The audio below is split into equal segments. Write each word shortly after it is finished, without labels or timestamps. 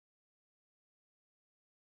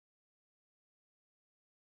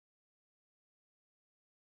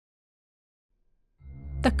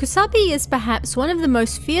The Kusabi is perhaps one of the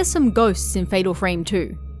most fearsome ghosts in Fatal Frame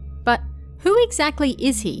 2. But who exactly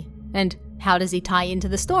is he, and how does he tie into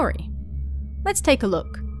the story? Let's take a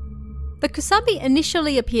look. The Kusabi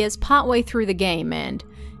initially appears partway through the game and,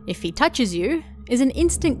 if he touches you, is an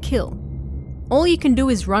instant kill. All you can do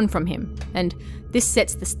is run from him, and this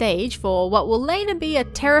sets the stage for what will later be a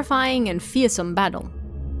terrifying and fearsome battle.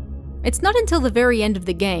 It's not until the very end of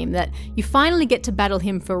the game that you finally get to battle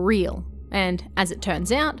him for real, and as it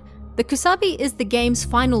turns out, the Kusabi is the game's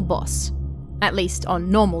final boss, at least on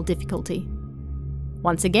normal difficulty.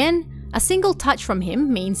 Once again, a single touch from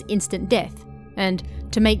him means instant death, and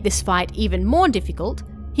to make this fight even more difficult,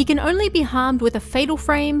 he can only be harmed with a Fatal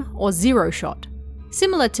Frame or Zero Shot,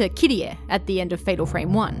 similar to Kyrie at the end of Fatal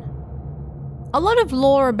Frame 1. A lot of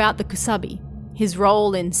lore about the Kusabi, his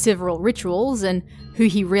role in several rituals, and who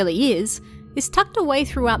he really is tucked away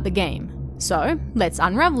throughout the game, so let's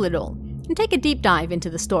unravel it all and take a deep dive into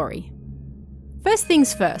the story. First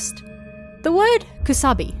things first, the word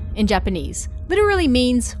Kusabi in Japanese literally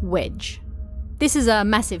means wedge. This is a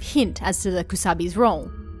massive hint as to the Kusabi's role.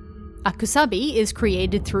 A Kusabi is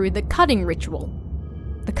created through the cutting ritual.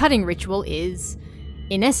 The cutting ritual is,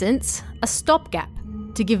 in essence, a stopgap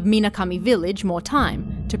to give Minakami Village more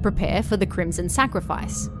time to prepare for the Crimson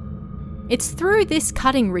Sacrifice. It's through this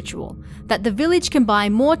cutting ritual that the village can buy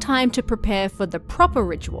more time to prepare for the proper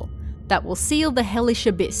ritual that will seal the hellish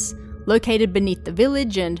abyss located beneath the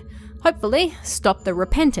village and, hopefully, stop the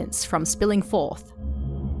repentance from spilling forth.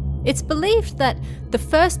 It's believed that the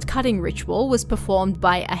first cutting ritual was performed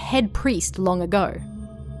by a head priest long ago.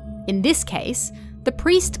 In this case, the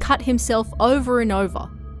priest cut himself over and over,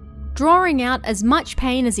 drawing out as much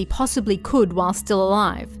pain as he possibly could while still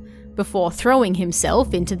alive, before throwing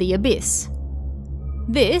himself into the abyss.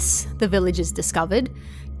 This, the villagers discovered,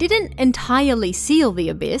 didn't entirely seal the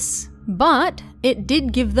abyss, but it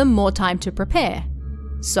did give them more time to prepare.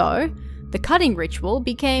 So, the cutting ritual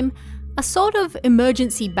became a sort of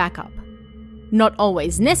emergency backup. Not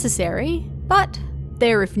always necessary, but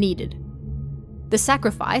there if needed. The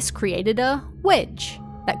sacrifice created a wedge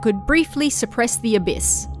that could briefly suppress the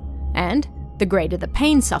abyss, and the greater the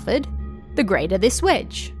pain suffered, the greater this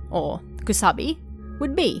wedge, or Kusabi,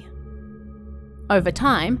 would be. Over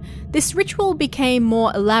time, this ritual became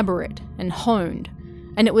more elaborate and honed,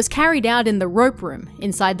 and it was carried out in the rope room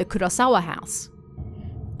inside the Kurosawa house.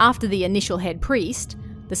 After the initial head priest,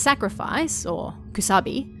 the sacrifice, or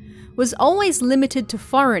Kusabi, was always limited to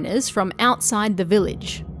foreigners from outside the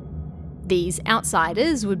village. These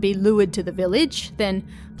outsiders would be lured to the village, then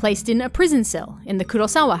placed in a prison cell in the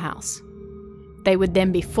Kurosawa house. They would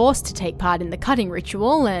then be forced to take part in the cutting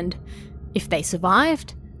ritual and, if they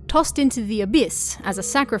survived, tossed into the abyss as a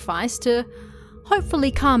sacrifice to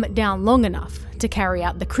hopefully calm it down long enough to carry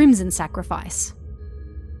out the Crimson Sacrifice.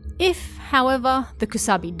 If, however, the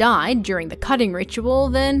Kusabi died during the cutting ritual,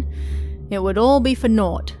 then it would all be for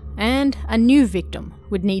naught, and a new victim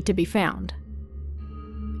would need to be found.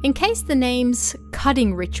 In case the names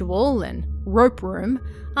cutting ritual and rope room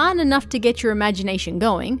aren't enough to get your imagination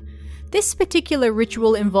going, this particular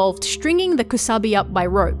ritual involved stringing the Kusabi up by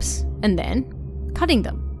ropes, and then cutting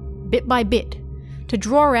them, bit by bit, to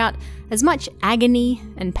draw out as much agony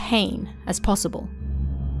and pain as possible.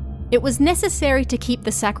 It was necessary to keep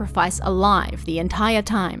the sacrifice alive the entire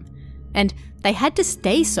time, and they had to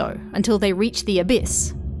stay so until they reached the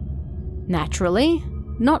abyss. Naturally,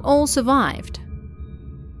 not all survived.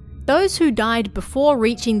 Those who died before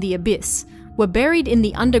reaching the abyss were buried in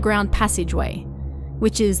the underground passageway,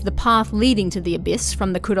 which is the path leading to the abyss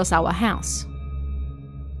from the Kurosawa house.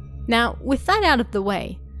 Now, with that out of the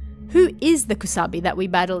way, who is the Kusabi that we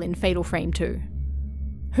battle in Fatal Frame 2?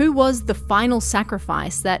 Who was the final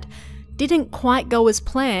sacrifice that didn't quite go as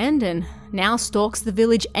planned and now stalks the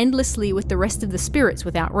village endlessly with the rest of the spirits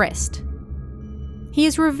without rest? He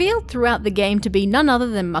is revealed throughout the game to be none other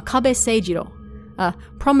than Makabe Seijiro, a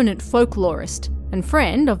prominent folklorist and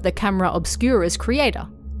friend of the Camera Obscura's creator,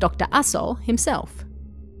 Dr. Aso himself.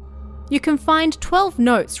 You can find 12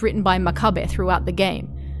 notes written by Makabe throughout the game,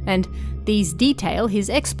 and these detail his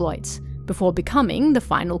exploits before becoming the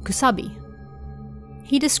final Kusabi.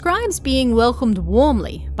 He describes being welcomed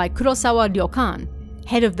warmly by Kurosawa Ryokan,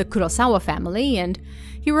 head of the Kurosawa family, and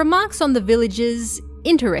he remarks on the village's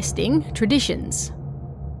interesting traditions.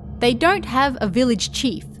 They don't have a village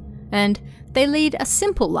chief, and they lead a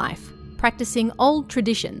simple life, practicing old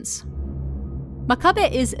traditions.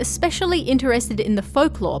 Makabe is especially interested in the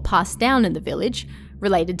folklore passed down in the village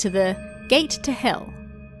related to the Gate to Hell,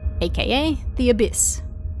 aka the Abyss.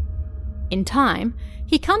 In time,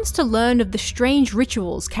 he comes to learn of the strange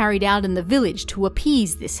rituals carried out in the village to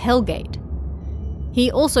appease this Hellgate.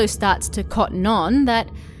 He also starts to cotton on that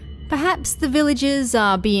perhaps the villagers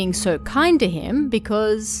are being so kind to him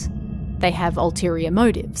because they have ulterior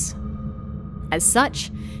motives. As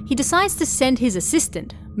such, he decides to send his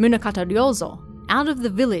assistant, Munakata Ryozo, out of the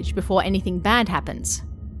village before anything bad happens.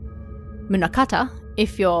 Munakata,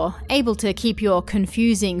 if you're able to keep your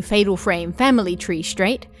confusing Fatal Frame family tree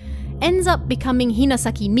straight, ends up becoming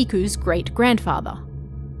Hinasaki Miku's great-grandfather.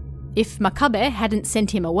 If Makabe hadn't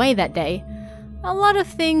sent him away that day, a lot of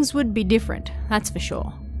things would be different, that's for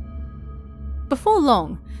sure. Before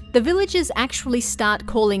long, the villagers actually start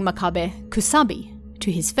calling Makabe Kusabi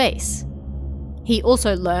to his face. He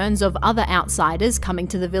also learns of other outsiders coming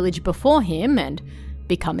to the village before him and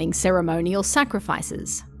becoming ceremonial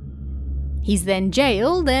sacrifices. He's then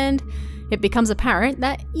jailed, and it becomes apparent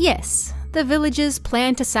that yes, the villagers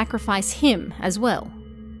plan to sacrifice him as well.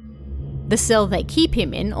 The cell they keep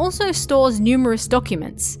him in also stores numerous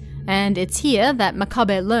documents, and it's here that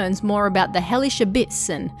Makabe learns more about the Hellish Abyss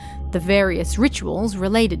and the various rituals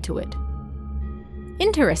related to it.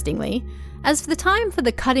 Interestingly, as the time for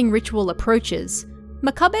the cutting ritual approaches,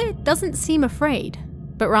 Makabe doesn't seem afraid,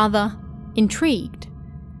 but rather intrigued.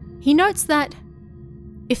 He notes that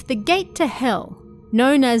if the gate to hell,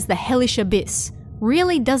 known as the Hellish Abyss,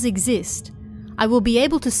 really does exist, I will be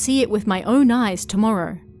able to see it with my own eyes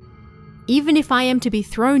tomorrow. Even if I am to be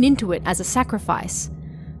thrown into it as a sacrifice,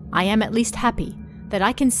 I am at least happy that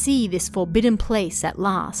I can see this forbidden place at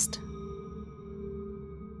last.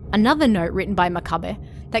 Another note written by Makabe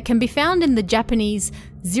that can be found in the Japanese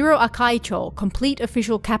Zero Akaicho Complete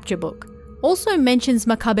Official Capture Book also mentions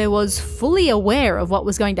Makabe was fully aware of what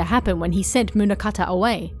was going to happen when he sent Munakata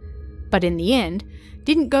away, but in the end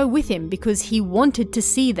didn't go with him because he wanted to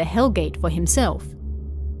see the Hellgate for himself.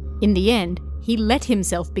 In the end, he let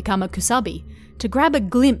himself become a Kusabi to grab a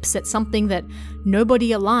glimpse at something that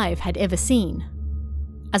nobody alive had ever seen.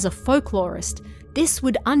 As a folklorist, this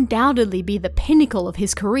would undoubtedly be the pinnacle of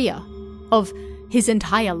his career, of his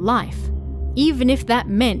entire life, even if that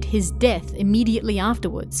meant his death immediately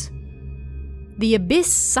afterwards. The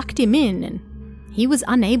abyss sucked him in, and he was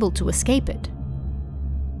unable to escape it.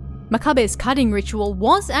 Makabe's cutting ritual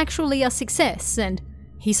was actually a success, and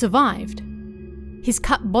he survived. His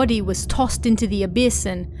cut body was tossed into the abyss,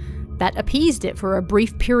 and that appeased it for a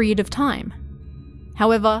brief period of time.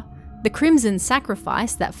 However, the crimson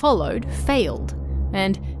sacrifice that followed failed,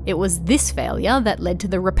 and it was this failure that led to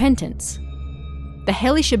the repentance. The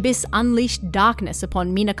Hellish Abyss unleashed darkness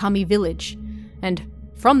upon Minakami village, and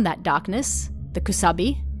from that darkness, the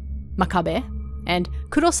Kusabi, Makabe, and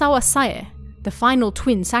Kurosawa Sae, the final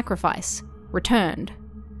twin sacrifice, returned.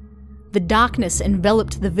 The darkness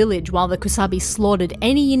enveloped the village while the Kusabi slaughtered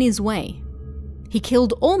any in his way. He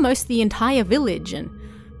killed almost the entire village, and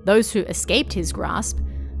those who escaped his grasp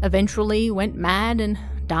eventually went mad and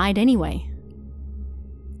died anyway.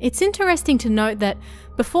 It's interesting to note that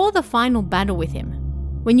before the final battle with him,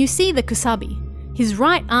 when you see the Kusabi, his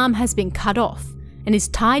right arm has been cut off and is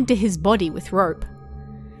tied to his body with rope.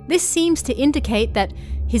 This seems to indicate that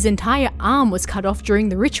his entire arm was cut off during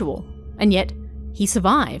the ritual, and yet he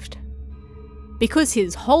survived. Because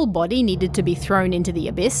his whole body needed to be thrown into the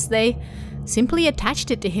abyss, they simply attached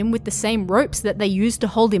it to him with the same ropes that they used to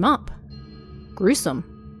hold him up. Gruesome.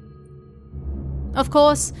 Of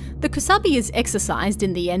course, the Kusabi is exorcised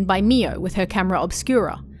in the end by Mio with her camera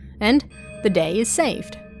obscura, and the day is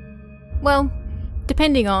saved. Well,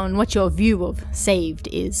 depending on what your view of saved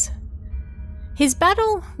is. His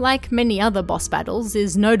battle, like many other boss battles,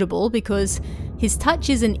 is notable because his touch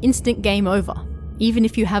is an instant game over, even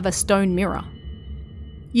if you have a stone mirror.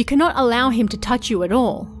 You cannot allow him to touch you at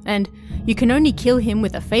all, and you can only kill him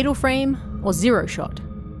with a Fatal Frame or Zero Shot.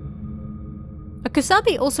 A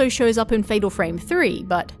Kusabi also shows up in Fatal Frame 3,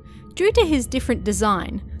 but due to his different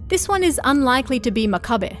design, this one is unlikely to be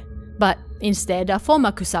Makabe, but instead a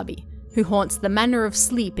former Kusabi, who haunts the Manor of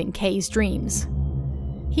Sleep in Kei's dreams.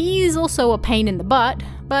 He is also a pain in the butt,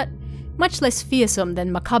 but much less fearsome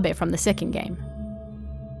than Makabe from the second game.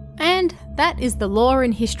 And that is the lore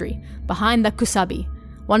and history behind the Kusabi,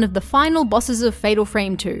 one of the final bosses of Fatal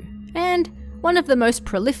Frame 2, and one of the most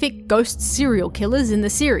prolific ghost serial killers in the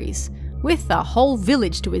series, with a whole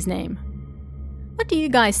village to his name. What do you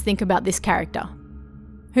guys think about this character?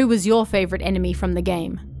 Who was your favourite enemy from the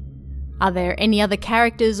game? Are there any other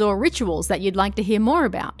characters or rituals that you'd like to hear more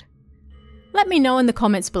about? Let me know in the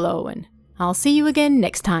comments below, and I'll see you again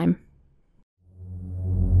next time.